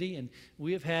worship committee, and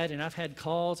I've had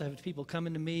calls. I've had people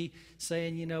coming to me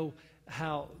saying,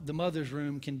 how the mother's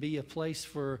room can be a place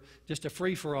for just a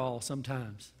free-for-all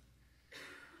sometimes.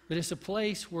 But it's a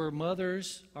place where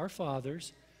mothers or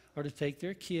fathers are to take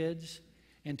their kids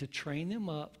and to train them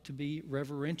up to be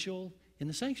reverential in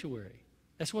the sanctuary.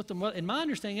 That's what in my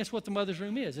understanding, that's what the mother's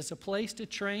room is. It's a place to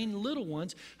train little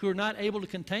ones who are not able to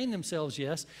contain themselves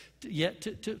yet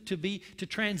to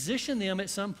transition them at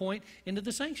some point into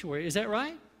the sanctuary. Is that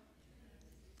right?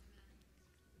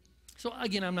 So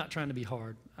again, I'm not trying to be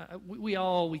hard.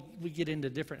 We get into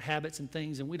different habits and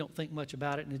things, and we don't think much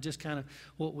about it, and it's just kind of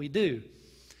what we do.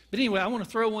 But anyway, I want to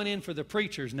throw one in for the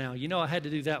preachers now. I had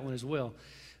to do that one as well.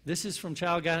 This is from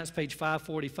Child Guidance, page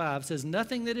 545. It says,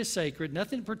 nothing that is sacred,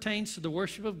 nothing that pertains to the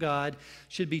worship of God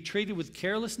should be treated with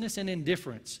carelessness and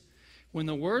indifference. When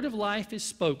the word of life is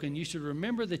spoken, you should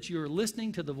remember that you are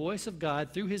listening to the voice of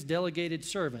God through his delegated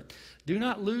servant. Do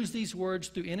not lose these words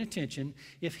through inattention.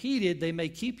 If heeded, they may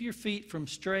keep your feet from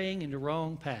straying into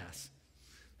wrong paths.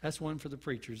 That's one for the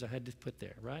preachers I had to put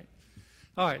there, right?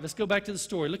 All right, let's go back to the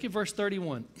story. Look at verse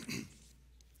 31.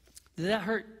 Did that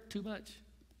hurt too much?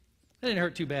 That didn't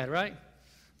hurt too bad, right?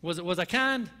 Was I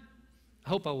kind? I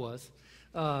hope I was.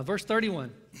 Verse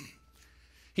 31.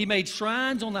 He made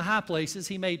shrines on the high places.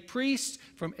 He made priests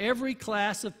from every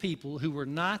class of people who were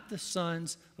not the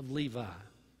sons of Levi.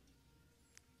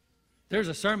 There's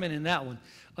a sermon in that one.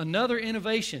 Another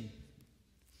innovation.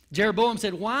 Jeroboam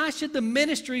said, why should the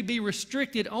ministry be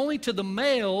restricted only to the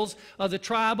males of the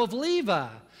tribe of Levi?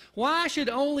 Why should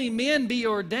only men be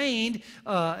ordained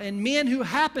and men who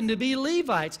happen to be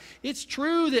Levites? It's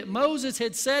true that Moses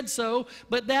had said so,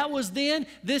 but that was then.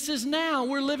 This is now.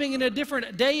 We're living in a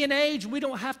different day and age. We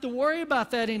don't have to worry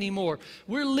about that anymore.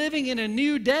 We're living in a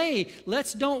new day.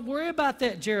 Don't worry about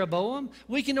that, Jeroboam.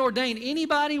 We can ordain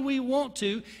anybody we want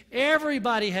to.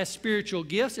 Everybody has spiritual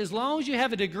gifts. As long as you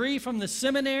have a degree from the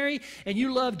seminary and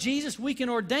you love Jesus, we can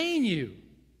ordain you.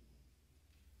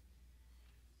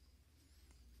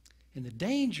 And the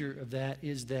danger of that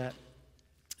is that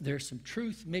there's some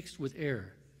truth mixed with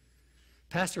error.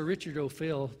 Pastor Richard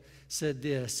O'Fell said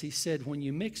this. He said, when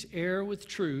you mix error with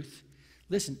truth,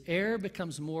 listen, error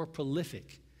becomes more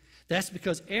prolific. That's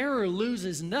because error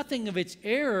loses nothing of its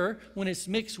error when it's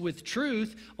mixed with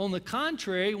truth. On the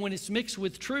contrary, when it's mixed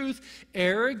with truth,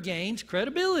 error gains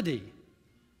credibility.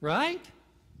 Right?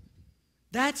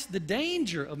 That's the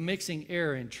danger of mixing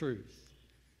error and truth.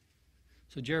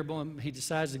 So Jeroboam, he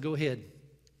decides to go ahead.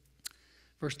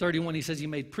 Verse 31, he says he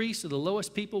made priests of the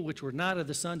lowest people, which were not of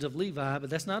the sons of Levi. But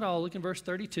that's not all. Look in verse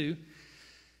 32.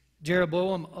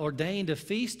 Jeroboam ordained a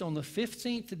feast on the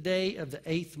 15th day of the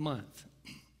 8th month.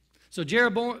 So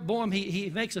Jeroboam, he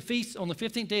makes a feast on the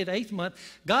 15th day of the 8th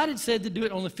month. God had said to do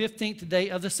it on the 15th day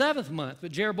of the 7th month.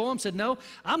 But Jeroboam said, no,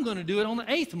 I'm going to do it on the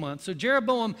 8th month. So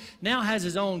Jeroboam now has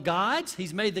his own gods.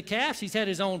 He's made the calves. He's had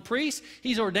his own priests.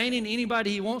 He's ordaining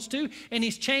anybody he wants to. And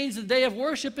he's changed the day of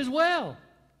worship as well.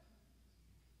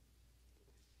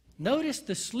 Notice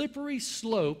the slippery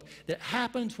slope that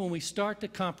happens when we start to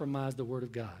compromise the Word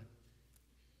of God.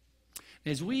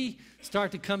 As we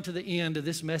start to come to the end of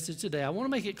this message today, I want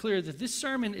to make it clear that this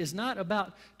sermon is not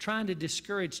about trying to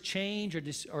discourage change or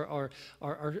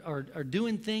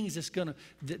doing things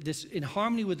that's in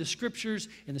harmony with the Scriptures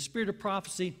and the spirit of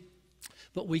prophecy.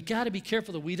 But we got to be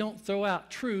careful that we don't throw out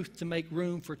truth to make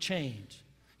room for change.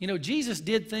 You know, Jesus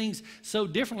did things so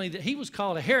differently that he was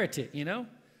called a heretic, you know.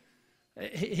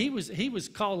 He was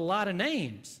called a lot of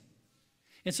names.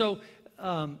 And so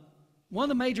one of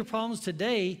the major problems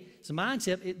today, it's a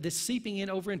mindset that's seeping in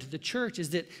over into the church, is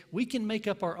that we can make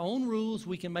up our own rules,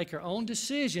 we can make our own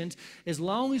decisions, as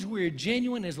long as we're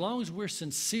genuine, as long as we're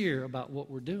sincere about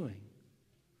what we're doing.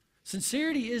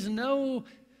 Sincerity is no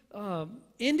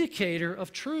indicator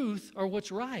of truth or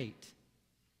what's right.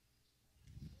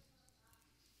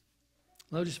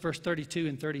 Notice verse 32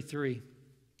 and 33.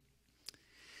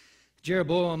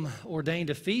 Jeroboam ordained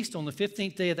a feast on the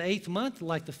 15th day of the 8th month,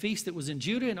 like the feast that was in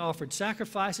Judah, and offered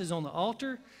sacrifices on the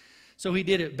altar. So he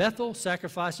did at Bethel,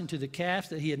 sacrificing to the calves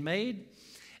that he had made.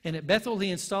 And at Bethel he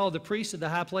installed the priests of the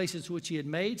high places which he had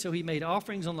made. So he made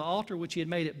offerings on the altar which he had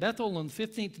made at Bethel on the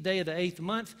 15th day of the 8th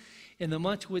month, in the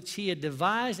month which he had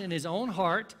devised in his own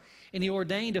heart. And he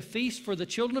ordained a feast for the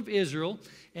children of Israel.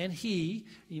 And he,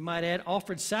 you might add,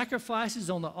 offered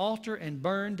sacrifices on the altar and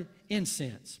burned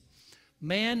incense.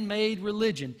 Man-made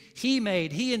religion. He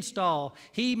made, he installed,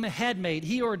 he had made,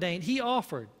 he ordained, he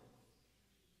offered.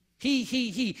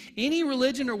 He. Any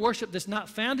religion or worship that's not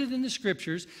founded in the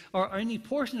Scriptures, or any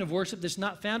portion of worship that's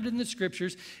not founded in the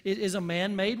Scriptures, is a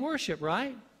man-made worship,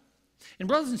 right? And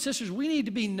brothers and sisters, we need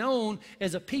to be known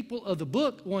as a people of the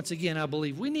book once again, I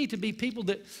believe. We need to be people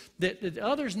that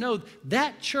others know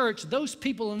that church, those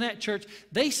people in that church,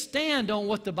 they stand on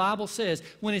what the Bible says.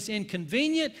 When it's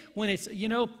inconvenient, when it's,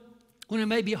 when it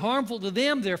may be harmful to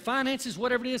them, their finances,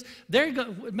 whatever it is,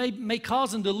 may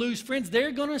cause them to lose friends,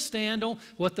 they're going to stand on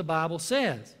what the Bible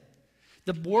says.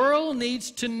 The world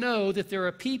needs to know that there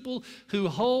are people who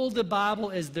hold the Bible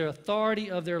as their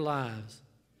authority of their lives.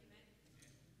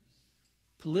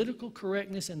 Political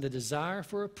correctness and the desire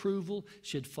for approval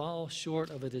should fall short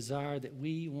of a desire that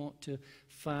we want to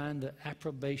find the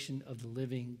approbation of the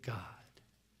living God.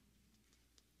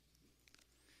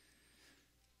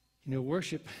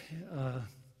 Worship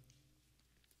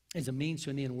is a means to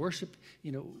an end. Worship,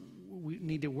 we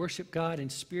need to worship God in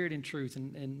spirit and truth.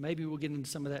 And maybe we'll get into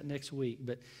some of that next week.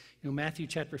 But, Matthew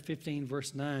chapter 15,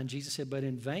 verse 9, Jesus said, but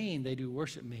in vain they do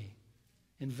worship me.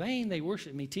 In vain they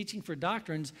worship me, teaching for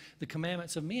doctrines the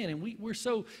commandments of men. And we're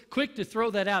so quick to throw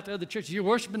that out to other churches. You're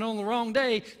worshiping on the wrong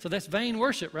day, so that's vain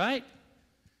worship, right?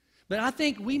 But I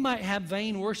think we might have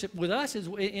vain worship with us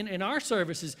in our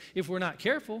services if we're not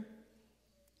careful.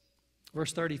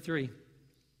 Verse 33.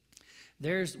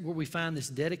 There's where we find this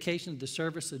dedication to the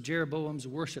service of Jeroboam's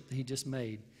worship that he just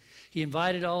made. He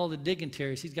invited all the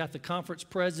dignitaries. He's got the conference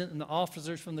president and the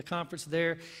officers from the conference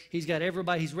there. He's got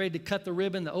everybody. He's ready to cut the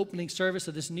ribbon, the opening service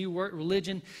of this new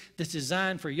religion that's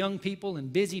designed for young people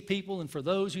and busy people and for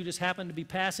those who just happen to be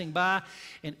passing by.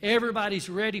 And everybody's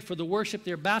ready for the worship.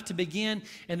 They're about to begin.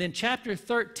 And then chapter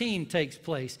 13 takes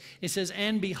place. It says,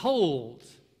 and behold.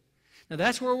 Now,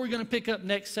 that's where we're going to pick up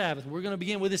next Sabbath. We're going to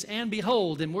begin with this, and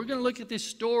behold, and we're going to look at this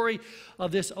story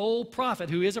of this old prophet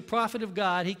who is a prophet of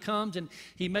God. He comes and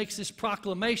he makes this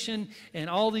proclamation, and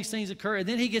all these things occur, and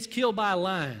then he gets killed by a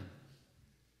lion.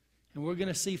 And we're going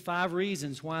to see 5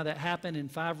 reasons why that happened and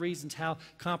 5 reasons how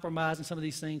compromise and some of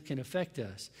these things can affect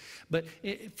us. But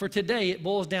for today, it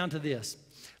boils down to this.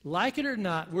 Like it or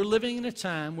not, we're living in a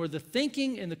time where the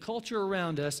thinking and the culture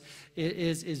around us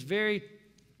is very...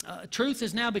 truth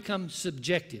has now become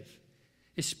subjective,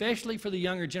 especially for the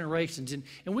younger generations.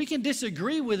 And we can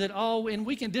disagree with it all, and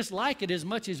we can dislike it as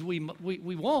much as we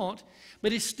want,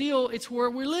 but it's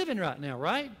where we're living right now,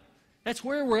 right? That's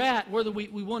where we're at, whether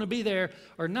we want to be there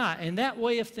or not. And that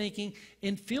way of thinking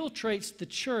infiltrates the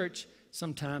church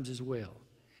sometimes as well.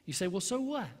 You say, well, so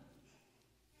what?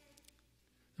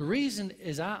 The reason,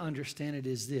 as I understand it,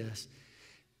 is this,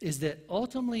 is that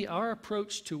ultimately our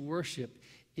approach to worship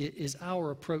is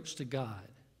our approach to God.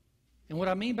 And what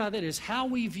I mean by that is how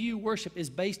we view worship is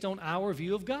based on our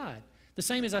view of God. The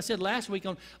same as I said last week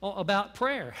about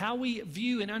prayer. How we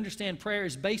view and understand prayer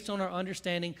is based on our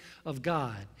understanding of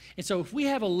God. And so if we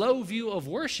have a low view of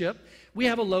worship, we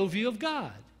have a low view of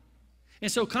God. And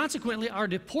so consequently, our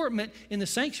deportment in the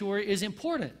sanctuary is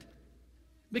important.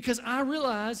 Because I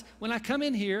realize when I come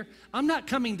in here, I'm not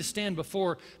coming to stand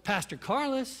before Pastor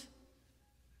Carlis.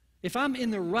 If I'm in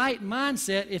the right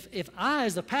mindset, if I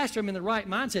as the pastor am in the right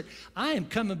mindset, I am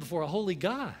coming before a holy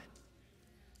God.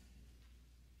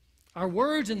 Our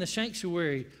words in the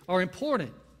sanctuary are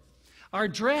important. Our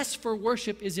dress for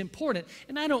worship is important.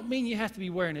 And I don't mean you have to be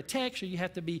wearing a tux or you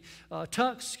have to be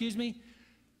tux,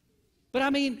 But I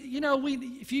mean,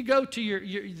 if you go to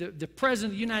the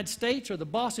president of the United States or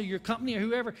the boss of your company or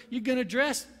whoever, you're going to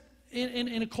dress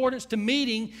in accordance to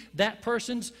meeting that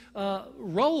person's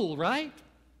role, right?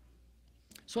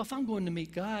 So if I'm going to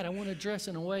meet God, I want to dress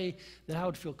in a way that I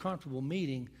would feel comfortable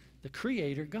meeting the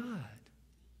Creator God.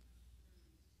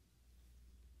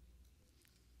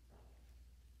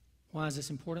 Why is this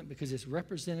important? Because it's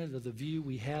representative of the view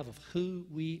we have of who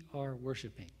we are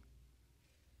worshiping.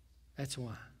 That's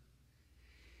why.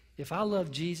 If I love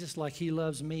Jesus like He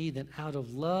loves me, then out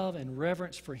of love and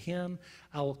reverence for Him,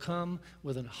 I will come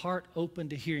with a heart open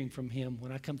to hearing from Him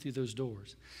when I come through those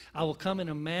doors. I will come in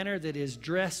a manner that is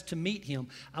dressed to meet Him.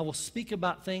 I will speak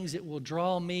about things that will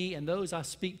draw me and those I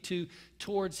speak to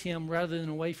towards Him rather than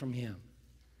away from Him.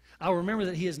 I will remember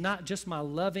that He is not just my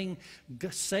loving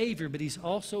Savior, but He's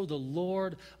also the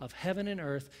Lord of heaven and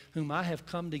earth, whom I have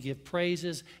come to give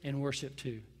praises and worship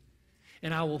to.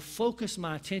 And I will focus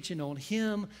my attention on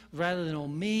Him rather than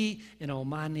on me and on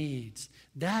my needs.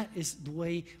 That is the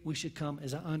way we should come,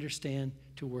 as I understand,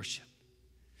 to worship.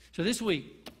 So this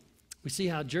week, we see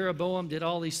how Jeroboam did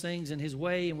all these things in his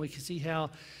way, and we can see how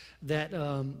that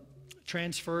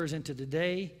transfers into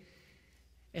today.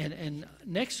 And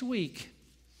next week,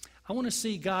 I want to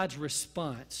see God's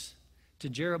response to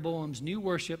Jeroboam's new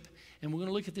worship. And we're going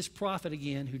to look at this prophet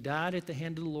again who died at the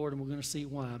hand of the Lord, and we're going to see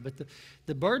why. But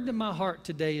the burden of my heart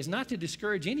today is not to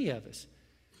discourage any of us.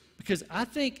 Because I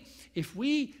think if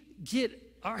we get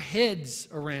our heads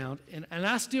around, and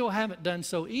I still haven't done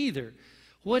so either,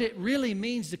 what it really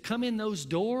means to come in those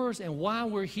doors and why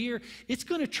we're here, it's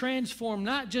going to transform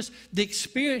not just the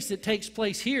experience that takes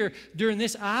place here during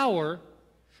this hour,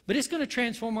 but it's going to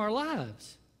transform our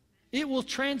lives. It will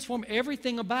transform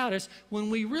everything about us when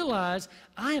we realize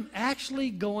I am actually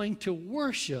going to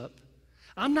worship.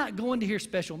 I'm not going to hear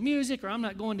special music, or I'm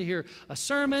not going to hear a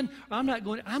sermon, or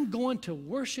I'm going to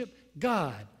worship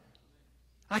God.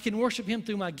 I can worship Him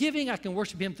through my giving. I can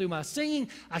worship Him through my singing.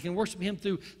 I can worship Him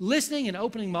through listening and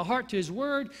opening my heart to His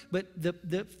Word. But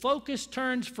the focus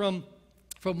turns from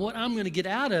what I'm going to get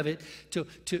out of it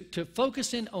to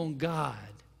focusing on God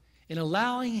and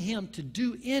allowing Him to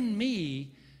do in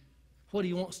me what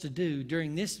He wants to do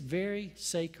during this very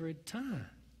sacred time.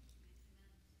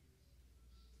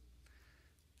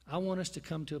 I want us to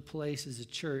come to a place as a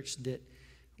church that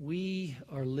we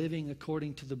are living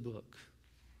according to the book.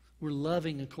 We're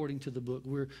loving according to the book.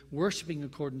 We're worshiping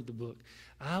according to the book.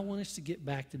 I want us to get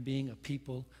back to being a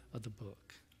people of the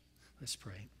book. Let's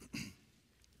pray.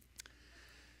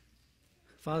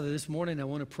 Father, this morning I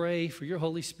want to pray for your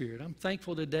Holy Spirit. I'm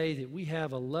thankful today that we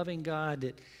have a loving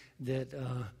God that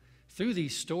through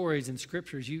these stories and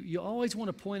scriptures, you always want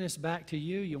to point us back to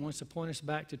you. You want us to point us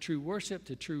back to true worship,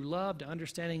 to true love, to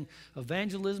understanding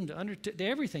evangelism, to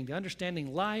everything, to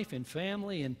understanding life and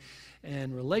family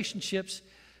and relationships.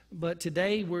 But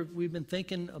today we've been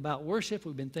thinking about worship.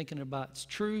 We've been thinking about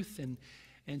truth.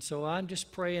 And so I'm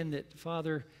just praying that,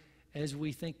 Father, as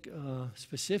we think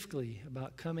specifically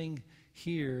about coming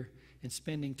here and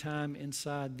spending time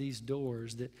inside these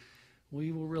doors, that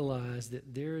we will realize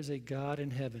that there is a God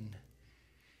in heaven.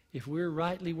 If we're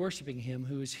rightly worshiping him,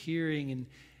 who is hearing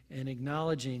and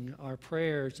acknowledging our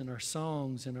prayers and our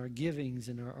songs and our givings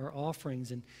and our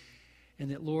offerings, and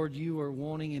that, Lord, you are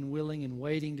wanting and willing and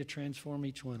waiting to transform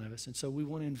each one of us. And so we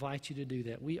want to invite you to do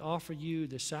that. We offer you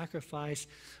the sacrifice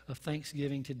of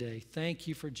thanksgiving today. Thank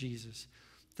you for Jesus.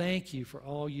 Thank you for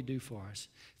all you do for us.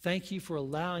 Thank you for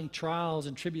allowing trials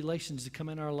and tribulations to come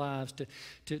in our lives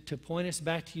to point us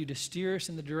back to you, to steer us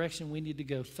in the direction we need to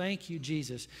go. Thank you,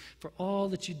 Jesus, for all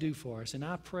that you do for us. And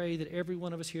I pray that every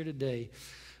one of us here today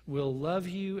will love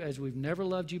you as we've never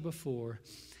loved you before.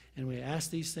 And we ask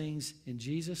these things in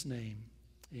Jesus' name.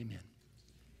 Amen.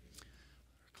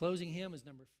 Our closing hymn is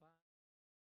number 5.